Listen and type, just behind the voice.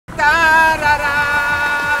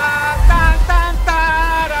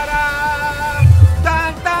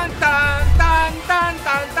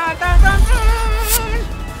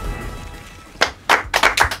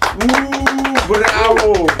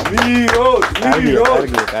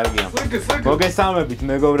კარგია. მოგესალმებით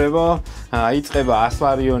მეგობრებო. იწყება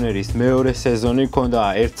ასლარიონერის მეორე სეზონი, ქონდა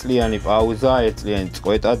ერთწლიანი პაუზა, ერთწლიანი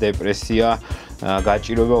წყვეტა, დეპრესია,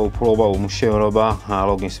 გაჭირვება, უფლობა, უმუშევრობა,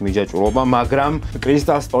 ლოგინს მიჯაჭვურობა, მაგრამ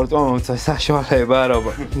კრისტალსპორტმა მომცა საშუალება, რომ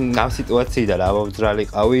ამ სიტუაციიდან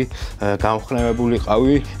ავაძრალიყავი,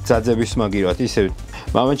 გამხნევებულიყავი, ძაძების მაგირად, ისე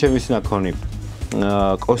მამაჩემის ნაქონი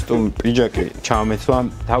კოსტუმი, პიჯაკი ჩამეცვა,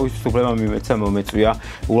 თავისუფლება მიმეცა, მომეწვია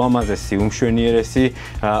ულამაზესი, უმშვენიერესი,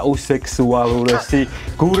 უსექსუალურესი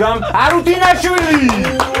გურამ არუთინაშვილი!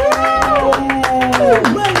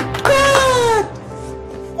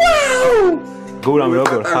 გურამ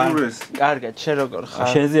როგორ ხარ? კარგად, შენ როგორ ხარ?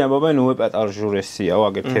 შენზე ამბობენ უეპატარჟურესია,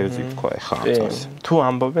 ვაგე თევზი თქვა ეხა ამას. თუ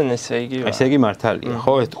ამბობენ ესე იგი. ესე იგი მართალია,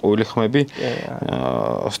 ხო, ეს ტყუილი ხმები?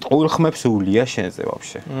 ტყუილ ხმებს ულია შენზე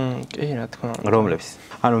ვაფშე. კი, რა თქმა უნდა. რომლებს?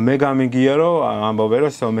 ანუ მე გამიგია რომ ამბობენ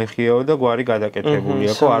რომ სომეხიაო და გვარი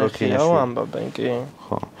გადაკეთებულია, ხო, არუთინაშვილი. ამბობენ, კი.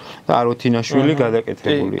 ხო. და არუთინაშვილი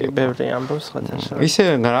გადაკეთებულია. კი, ბევრი ამბობს ხათაშა. ისე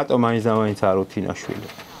რატომ მაინც და მაინც არუთინაშვილი?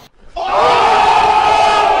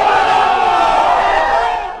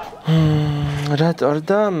 რატო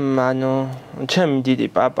და ანუ ჩემი დიდი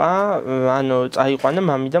პაპა ანუ წაიყვანა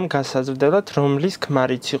მამიდამ გასაზრდელად რომლის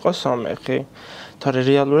ქმარიც იყო სომეხი თორე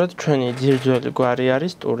რეალურად ჩვენი ძირძველი გვარი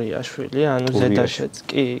არის ტურიაშვილი ანუ ზედაშეც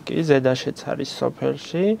კი ზედაშეც არის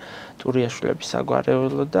სოფელში ტურიაშვილების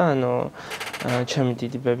საგვარეულო და ანუ ჩემი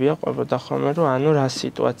დიდი ბებია ყვებოდა ხოლმე რომ ანუ რა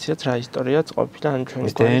სიტუაციაც რა ისტორიაც ყოფილა ანუ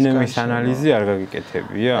ჩვენი დნმ-ის ანალიზი არ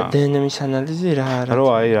გაგიკეთებია დნმ-ის ანალიზი რა რო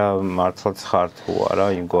აი რა მართლაც ხარ თუ არა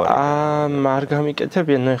იმ გვარი არ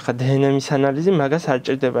გამიკეთებია ნუ ეხა დნმ-ის ანალიზი მაგას არ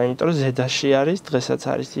ჭირდება იმიტომ რომ ზედაში არის დღესაც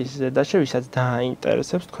არის ის ზედაში ვისაც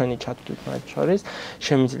დააინტერესებს თქვენი ჩათვლით მათ შორის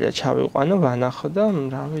შემიძლია ჩავიყვანო ვანახო და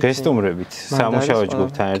რა ვიცი გესტუმრებით სამუშაო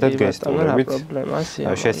ჯგუფთან ერთად გესტუმრებით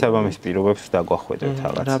შესაბამის პირობებს დაგვახვედრეთ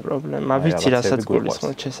ალბათ რა პრობლემა ვიცი რასაც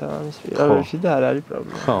გულისხმობ შესაბამის პირობებში და არ არის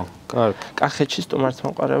პრობლემა ხო კარგი კახეთში სტუმარს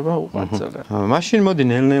მოყარება უყვართ ზოგადად მაშინ მოდი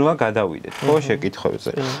ნელ-ნელა გადავიდეთ ხო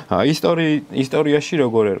შეკითხვებზე ისტორიაში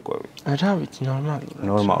როგორ ერკვევი რა ვიცი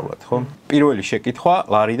ნორმალურად ხო პირველი შეკითხვა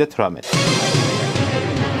ლარი და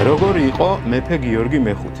 18 როგორი იყო მეფე გიორგი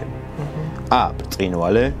მე-5 A.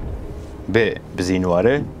 ბრწყინვალე B.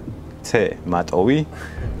 ბზინვარე C. მატოვი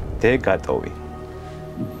D. გატოვი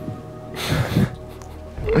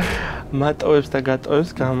მატოვებს და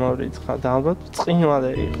გატოვებს გამორიცხავ და ალბათ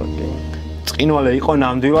ბრწყინვალე იყო კი ბრწყინვალე იყო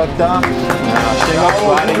ნამდვილად და შეგაქვს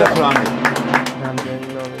ლარი და 18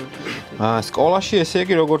 სკოლაში ესე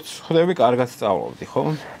იგი როგორც ხვდები კარგად სწავლობდი ხო?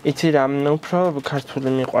 იცი რა უფრო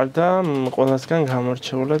ქართული მიყვარდა ყველასგან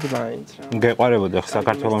გამორჩეულად მაინც რა. გეყარებოდა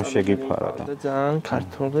საქართველოს შეგიფარა და ძალიან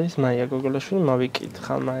ქართულის მაია გოგოლაშვილი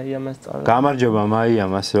მოვიკითხა მაიამას სწავლა. გამარჯობა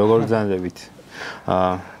მაიამას როგორ ბრძანდებით?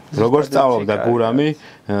 როგორ სწავლობდა გურამი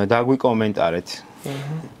დაგვიკომენტარეთ.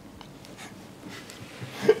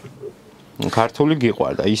 ქართული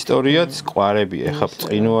გიყვარდა ისტორიაც ყვარები ეხა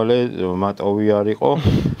ბრწყინვალე მატოვი არ იყო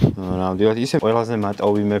ნამდვილად ისე ყველაზე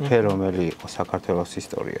მატოვი მეფე რომელი იყო საქართველოს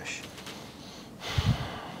ისტორიაში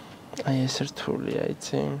აი ეს რთულია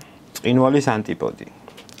იცი ბრწყინვალის ანტიპოდი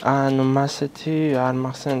ანუ მასეთი არ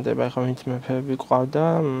მახსენდება ეხა ვინც მეფეები ყავდა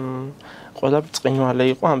ყველა ბრწყინვალე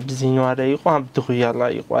იყო ან ბზინვარე იყო ან ბდღვიალა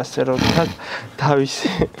იყო ასე რომ ვთქვათ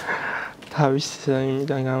თავის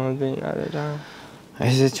იმიდან გამომდინარე რა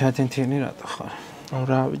ესე ჩათენთინი რატო ხარ?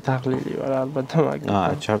 რავი, დაღლილი ვარ ალბათ და მაგით.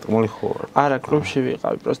 ჩარტყმული ხო ვარ. არა, კლუბში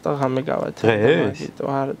ვიყავი, პროსტა ღამე გავათე. მაგითო,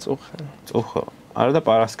 არა, წუხე. წუხო. არა და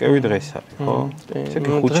პარასკევი დღეს არის, ხო? ესე კი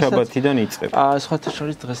ხუთშაბათიდან იწყება. სხვათა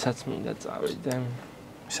შორის დღესაც მინდა წავიდე.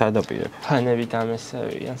 სადაპირებ? ფანები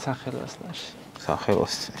დამესევიან სახელოსნოში.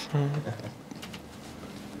 სახელოსნოში.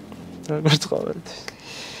 როგორ ცხოვრობთ?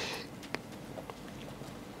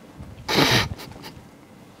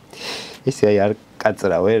 ისე აი არ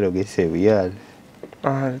კაცრავე როგესევია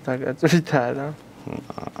არა დაგაწვით არა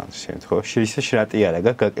შემთხვევაში ისე შრატი არა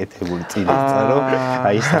გაკეთებული წინასწარო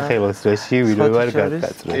აი სახელოსნოში ვინმე ვარ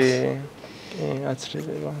გაკაცროს კი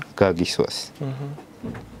აცრიდება გაგისვას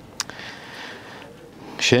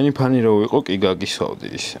შენი ფანი რო იყო კი გაგისვავდი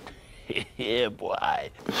ისე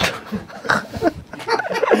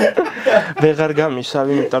ვეღარ გამისავ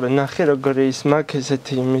იმიტომ რომ ნახე როგორი ის მაქვს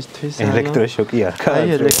ესეთი იმისთვის ელექტროშოკი არ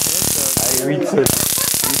გააჩვენე ვიცი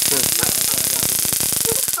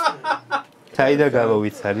საიდან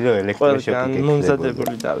გავოვიცარი რომ ელექტროშოკი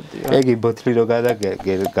მომზადებული დავდიო ეგი ბოთლი რო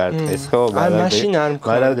გადაგარტყეს ხო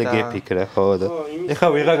მარადე გეფიქრა ხო და ეხა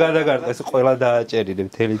ვიღა გადაგარტყეს ყველა დააჭერინე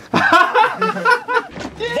მთელი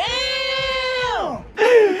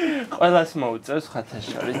ყველას მოუწევს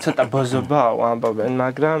ხათაშორის ცოტა ბოზობა ამბობენ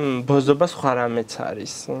მაგრამ ბოზობა სხვა რამეც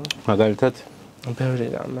არის მაგალითად ბევრი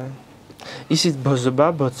რამე ისიც ბოზობა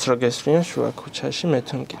ბოც რო გესვრიან შუა ქუჩაში მე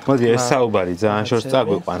თუ მკითხავ. მოდი ეს საუბარი ძალიან შორს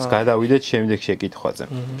წაგვიყვანს, გადავიდეთ შემდეგ შეკითხვაზე.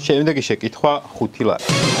 შემდეგი შეკითხვა 5 ლარი.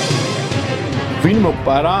 ვინ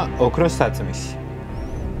მოგპარა ოქროს საწმისი?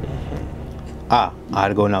 A.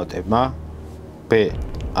 არგონავტებმა, B.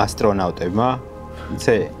 ასტრონავტებმა, C.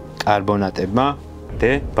 კარბონატებმა,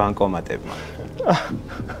 D. ბანკომატებმა.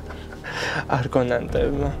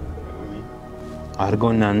 არგონანტებმა.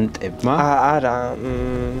 არგონანტებმა? არა,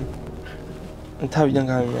 თავიდან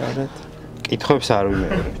გამიმეორეთ. კითხვებს არ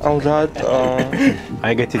ვიმეორებ. აუ რატო?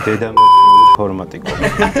 აი ეგეთი დედამოწმული ფორმატი გვაქვს.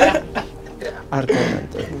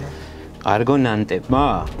 არგონანტებმა. არგონანტებმა?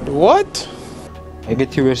 What?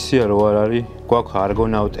 ეგეთი ვერსია რო არ არის, გვაქვს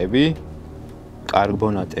არგონავტები,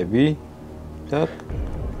 კარბონატები და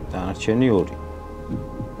დანარჩენი 2.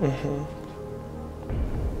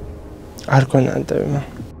 არგონანტებმა.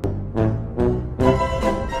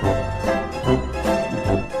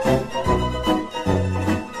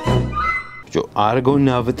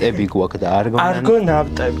 არგონავტები გვაქვს და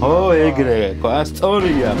არგონავტები. ო, ეგრე,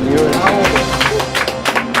 სწორია.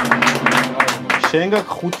 შენ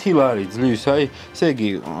გაქვს 5 ლარი ძლივს, აი, ესე იგი,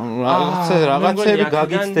 რაღაცები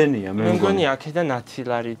გაგიცდენია, მე მგონი. მგონი აქედან 10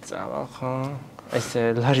 ლარი წავალ, ხო? ესე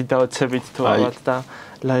ლარი და 20-ით თუ ალბათ და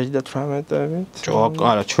ლარი და 18-ით.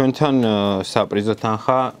 არა, ჩვენთან საპრიზო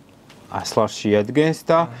თანხა 100 ლარს შეადგენს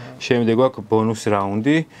და შემდეგ გვაქვს ბონუს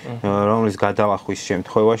რაუნდი, რომლის გადალახვის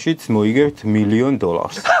შემთხვევაშიც მოიგებთ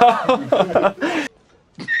 $1,000,000.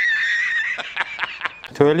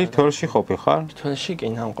 თველში ყოფილ ხარ? თველში კი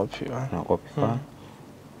ნამყოფი ვარ. ნამყოფი ხარ?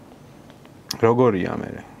 როგორია მე?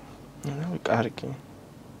 კარგი.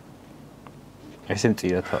 ესე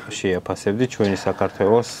მწირად შეაფასებდი ჩვენი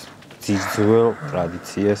საქართველოს ძიძველ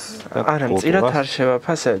ტრადიციას და არა, მწირად არ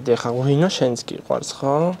შევაფასებდი, ხა ღვინო შენც გიყვარს,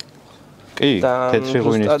 ხო? კი, თეთრი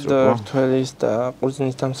ღვინის სტრუქტურა რთველის და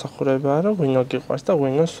ყურძნის დამსახურებაა, რომ ღვინო გიყვარს და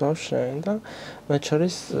ღვინო სვავ შენ და მათ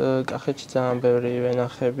შორის კახეთში ძალიან ბევრი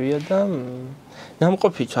ვენახებია და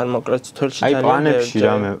ნამყოფიც არ მოკლედ თველში ძალიან ბევრი. აი პლანებში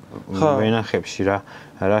რა ვენახებში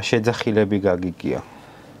რა შეძახილები გაგიგია.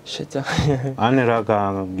 შეძახილები. ან რა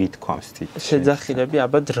გითქვამს თით. შეძახილები,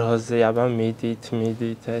 აბა დროზე, აბა მიდით,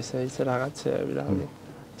 ესე რაღაცეები რა.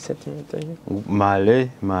 ისეთი მეტია. მალე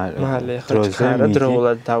დროზე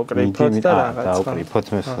დროულად დავკრიფოთ და რაღაც. დავკრიფოთ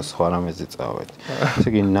მე სხვა რამეზე წავედ. ესე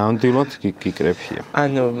იგი ნამდვილად გიკრეფია.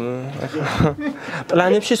 ანუ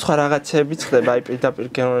პლანებში სხვა რაღაცეები ხდება, აი პირდაპირ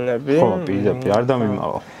გეონები. ხო, პირდაპირ არ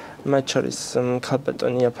დამიმალა. მათ შორის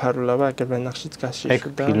ქალბატონია ფარულავა ეგ ვენახშიც გაშიშდა. ეგ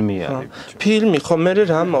ფილმი არის. ფილმი ხო მე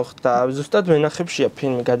რა მოხდა? ზუსტად ვენახებშია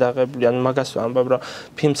ფილმი გადაღებული, ანუ მაგას ვამბობ, რომ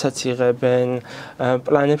ფილმსაც იღებენ,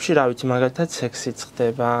 პლანებში რა ვიცი, მაგალითად სექსიც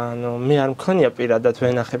ხდება, ანუ მე არ მქონია პირადად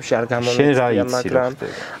ვენახებში არ გამომიწია, მაგრამ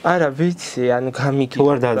არა ვიცი, ანუ გამიგია.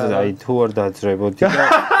 თუ არ დაძრებოდი და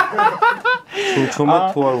ჩუმჩუმა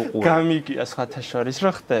თუ არ უყურე. გამიგია სხვათა შორის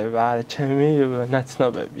რო ხდება, ჩემი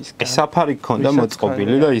ნაცნობების. საფარი გქონდა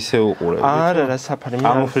მოწყობილი და ისე უყურებდი. არა, რა საფარი მე.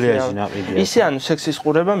 კამუფლიაჟი ნაყიდია. ისე ანუ სექსის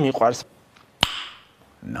ყურება მიყვარს.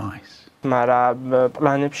 Nice. მაგრამ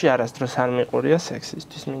პლანებში არასდროს არ მიყურია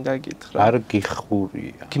სექსისთვის, მინდა გითხრა. არ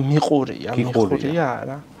გიხურია. მიყურია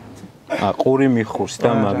არა. ყური მიხურს და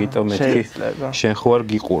მაგიტომ მეთქი შენ ხო არ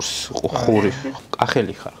გიყურს ხური.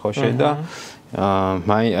 კახელი ხარ ხო შენ და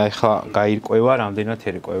აი ხა გაირკვევა რამდენად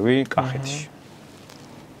ერკვევი კახეთში.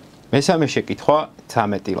 მესამე შეკითხვა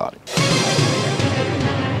 13 ლარი.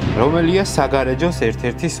 რომელია საგარეჯოს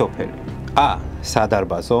ერთ-ერთი სოფელი? A.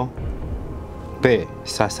 სადარბაზო, B.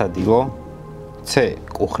 სასადილო, C.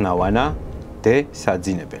 კუხნავანა, D.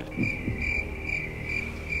 საძინებელი.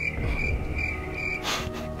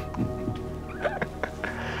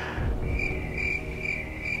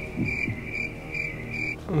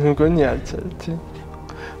 მგონი არც ერთი.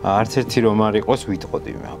 არც ერთი რომ არ იყოს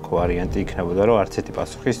ვიტყოდი მე აქ ვარიანტი იქნებოდა რომ არც ერთი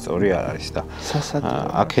პასუხი სწორი არ არის და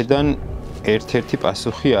აქედან ერთ-ერთი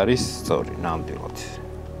პასუხი არის სწორი ნამდვილად.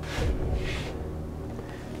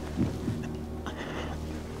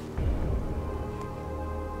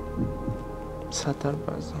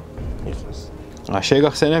 სადარბაზო იყოს.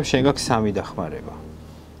 შეგახსენებ, შენ გაქვს 3 დახმარება.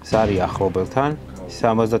 ზარი ახლობელთან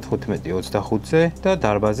 75-25-ზე და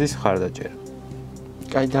დარბაზის ხარდაჭერა.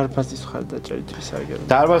 კაი დარბაზის ხარდაჭერით ვისაგებ.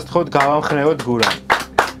 დარბაზს თქოთ გავამხნევოთ გურამ.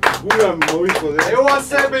 გურამ მოვიხოდე.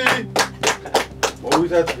 ევასები.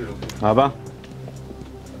 მოვიდათბირო. აბა.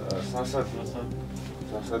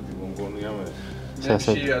 სასადი მომგონია მე.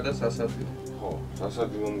 სასადი და სასადი. ხო,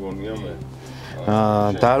 სასადი მომგონია მე.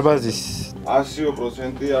 დარბაზის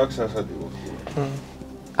 100% აქვს სასადი.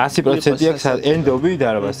 100%-ია ენდობი და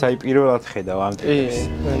რა, საი პირველად ხედავ ამ ტიპის.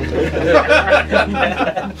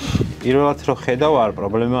 პირველად რო ხედავ არ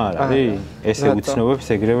პრობლემა არ არის? ესე უცნობებს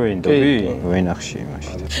ეგრევე ენდობი? ვენახში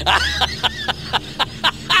იმაში.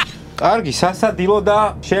 კარგი, სასადილო და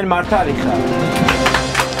შენ მართალი ხარ.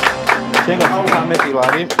 შენ გახსოვს 13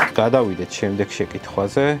 ლარი. გადავიდეთ შემდეგ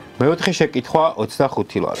შეკითხვაზე. მე-4 შეკითხვა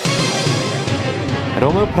 25 ლარი.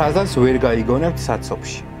 რომელ ფრაზას ვერ გაიგონებთ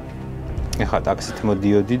საცობში? ეხლა ტაქსით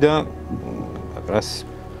მოდიოდი და აკრას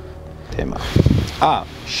თემა. A.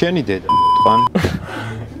 შენი დედა თქვან.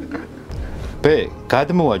 B.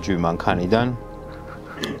 გადმოვაჯვი მანქანიდან.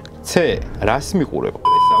 C. რას მიყურებ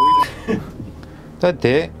ყველასავით? და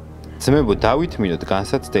D. ძმებო დავითმინოთ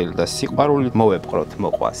განსაცდელი და სიყვარული მოვეპყროთ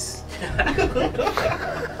მოყვას.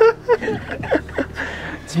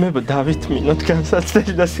 ძმებო დავითმინოთ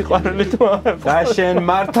განსაცდელი და სიყვარული მოვეპყროთ. და შენ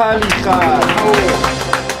მართალი ხარ.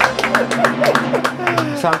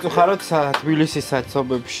 სამწუხაროდ თბილისის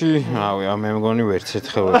საცობებში, რავი, მე მგონი ვერც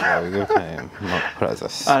ერთხელ ვერ გავიგებთ ამ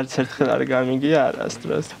ფრაზას. არც ერთხელ არ გამიგია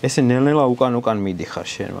არასდროს. ესე ნელ-ნელა უკან მიდიხარ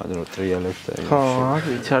შენ მაგრამ ტრიალებ და ხო,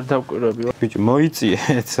 ვიცი არ დავკვირვები. ბიჭო,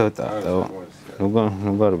 მოიწიე ცოტა.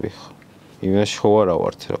 ნუ გარბიხ. იმაში ხო არა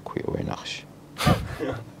ვართ, რა ქვია, ვენახში.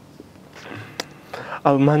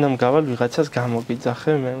 აუ, მანამ გავალ ვიღაცას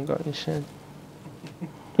გამოგიძახე, მე მგონი შენ.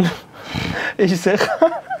 ისე ხა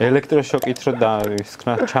ელექტროშოკით რო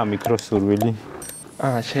დაისქნა ჩამიკრო სურვილი.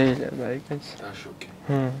 შეიძლება ეგეც. დაშოკი.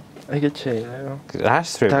 ეგეც შეიძლება.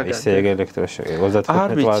 რას ვები ისე ელექტროშოკი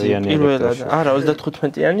 35 ლარიანი ელექტროშოკი. არა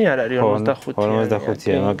 35-იანი არ არის 45-იანი.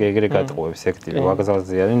 45-იანი, მაგ ეგრე გატყუებს ექტივი.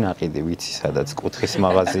 ვაგზალზე არის ნაყიდი, ვიცი სადაც კუთხის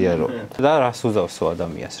მაღაზია რო. და რას უზავსო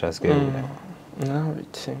ადამიანს, რას გეუბნება?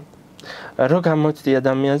 ვიცი. რო გამოცდი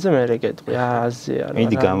ადამიანზე მე რეგეთყვი, აზია რა.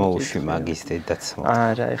 მიდი გამოუშვი მაგის დედაც.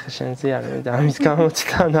 არა, ეხა შენზე არ მინდა ამის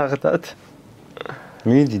გამოცდა ნახდათ.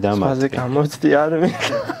 მიდი დამარტყი. სხვაზე გამოცდი არ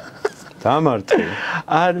მინდა. დამარტყი.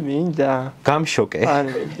 არ მინდა. გამშოკე. არ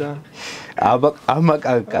მინდა.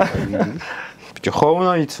 ამაკაკა. ბიჭო, ხო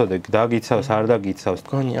უნდა იცოდე, დაგიცავს, არ დაგიცავს.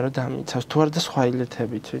 გონია რომ დამიცავს, თუ არ და სხვა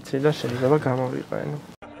ილეთებით ვიცი და შეიძლება გამოვიყენო.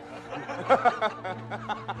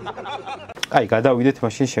 აი, გადავიდეთ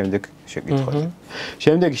მაშინ შემდეგ შეკითხვაზე.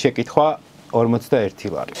 შემდეგი შეკითხვა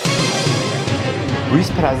 41 ლარი. ვის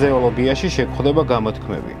ფრაზეოლოგიაში შეგხვდება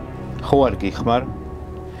გამოთქმები? ხო არ გიხმარ?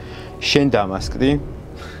 შენ დამასკდი?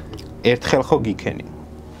 ერთხელ ხო გიქენი?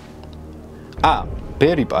 A.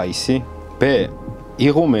 ბერი პაისი, B.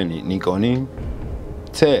 იღუმენი ნიკონი,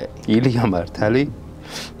 C. ილია მართალი,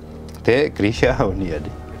 D. გრიშა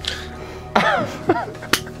ონიანი.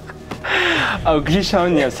 აუ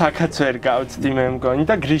გრიშაონიან საკაც ვერ გავწდი მე მგონი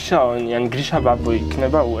და გრიშაონიან გრიშა ბაბუ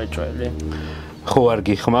იქნება უეჭველი. ხო არ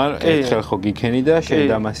გიხმარ, ერთხელ ხო გიქენი და შენ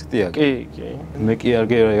დამასკდი აქ. კი. მე კი არ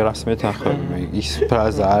გერას მეთანხმები, ის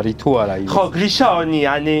ფრაზა არის თუ არა ის. ხო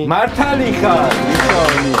გრიშაონიანი. მართალი ხარ,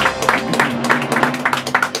 გრიშაონი.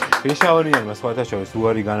 გრიშაონიანმა სხვათა შორის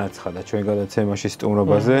უარი განაცხადა ჩვენ გადაცემაში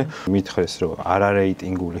სტუმრობაზე. მითხრეს რომ არა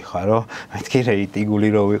რეიტინგული ხარო, მეთქი რეიტინგული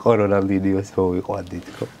რო ვიყო რონალდინიოს მოვიყვანდი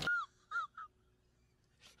თქო.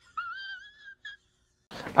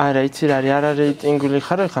 არა, იცი რა არის, არა რეიტინგული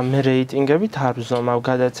ხარო, ხა მე რეიტინგებით არ ვზომავ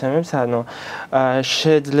გადაცემებს, ანუ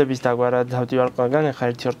შეძლების დაგვარა დავდივარ ყველგან, ხა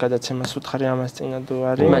 1-2 გადაცემას უთხარი ამას წინა დუ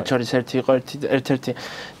არის. მათ შორის ერთი იყო ერთ-ერთი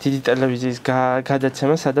დიდი ტელევიზიის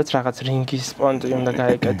გადაცემა, სადაც რაღაც რინგის სპონტი უნდა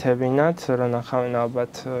გაეკეთებინათ, რომ ნახავენ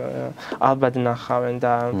ალბათ ნახავენ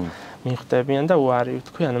და მიხვდებიან და უარი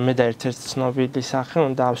ვთქვი, ანუ მე და ერთ-ერთი ცნობილი სახე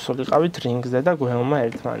უნდა ავსულიყავით რინგზე და გვეომა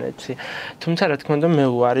ერთმანეთში. თუმცა რა თქმა უნდა მე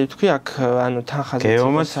უარი ვთქვი, აქ ანუ თანხაზე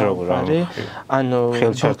არის, ანუ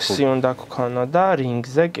ბოქსი უნდა გქონოდა და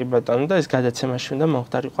რინგზე კი ბატონო და ეს გადაცემაში უნდა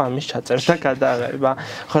მომხდარიყო ამის ჩაწერა და გადაღება.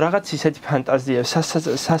 ხო რაღაც ისეთი ფანტაზიები,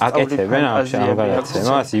 სასწაული ფანტაზიები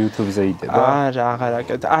აქვს YouTube-ზე იდება. არა, აღარ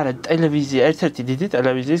აკეთებ. არა, ტელევიზია, ერთ-ერთი დიდი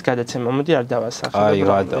ტელევიზიის გადაცემა, მოდი არ დავასახელებ. აი,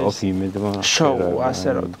 გადაოფ იმედმა. შოუ, ასე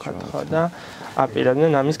რომ ვთქვა. ხო და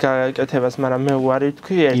აპირებდნენ ამის გაკეთებას, მაგრამ მე უარი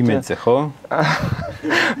ვთქვი ერთ იმედზე, ხო?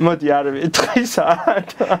 მოდი არ ვიტყვი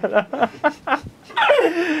საათარა.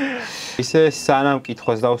 ისე სანამ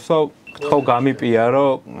კითხვას დავსვავ, ხო გამიპიარო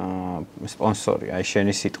სპონსორი, აი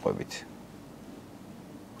შენი სიტყვებით.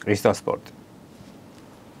 CrystalSport.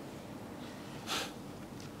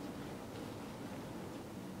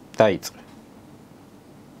 დაიწყე.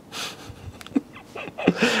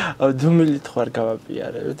 დუმილით ხარ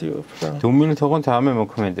გავაპიარებდი უფრო. დუმილით ოღონდ ამე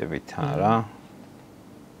მოქმედებით არა.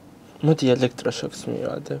 მოდი ელექტროშოკს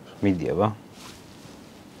მივადებ. მიდიება.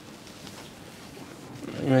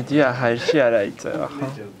 იმედია ჰაერში არ აიწევა ხო?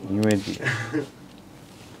 იმედია.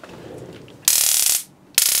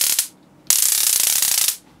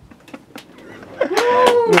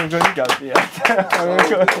 მეგონი გასიათ.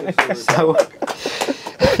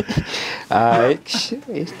 აი,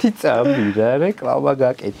 ერთი წამი რა რეკლამა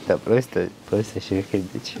გაკეთდა, პროსტა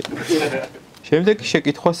შეხედეთ. შემდეგი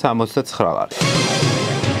შეკითხვა 69 არის.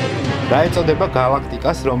 რა ეწოდება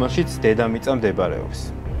galaktikas, რომელშიც დედამიწა მდებარეობს?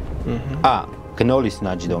 A. გნოლის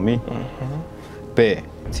ნაჯდომი. B.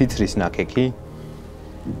 ციცრის ნაქექი.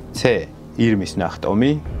 C. ირმის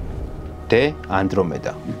ნახტომი. D.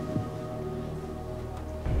 ანდრომედა.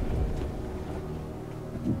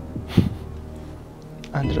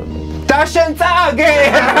 ანდრომედა. და შენ წააგე!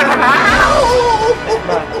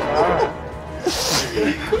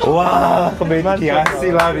 ვაჰ, მე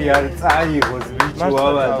 100 ლარი არ წაიღოს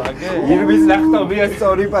ბიჭუავა. ირმის ნახტომია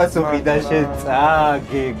სწორი პასუხი და შენ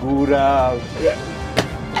წააგე გურამ.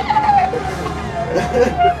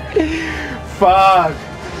 Fuck!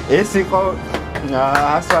 ეს იყო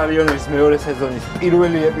ასლარიონერის მეორე სეზონის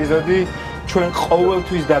პირველი ეპიზოდი. ჩვენ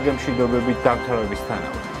ყოველთვის დაგემშვიდობებით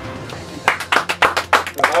დამთავრებისთანავე.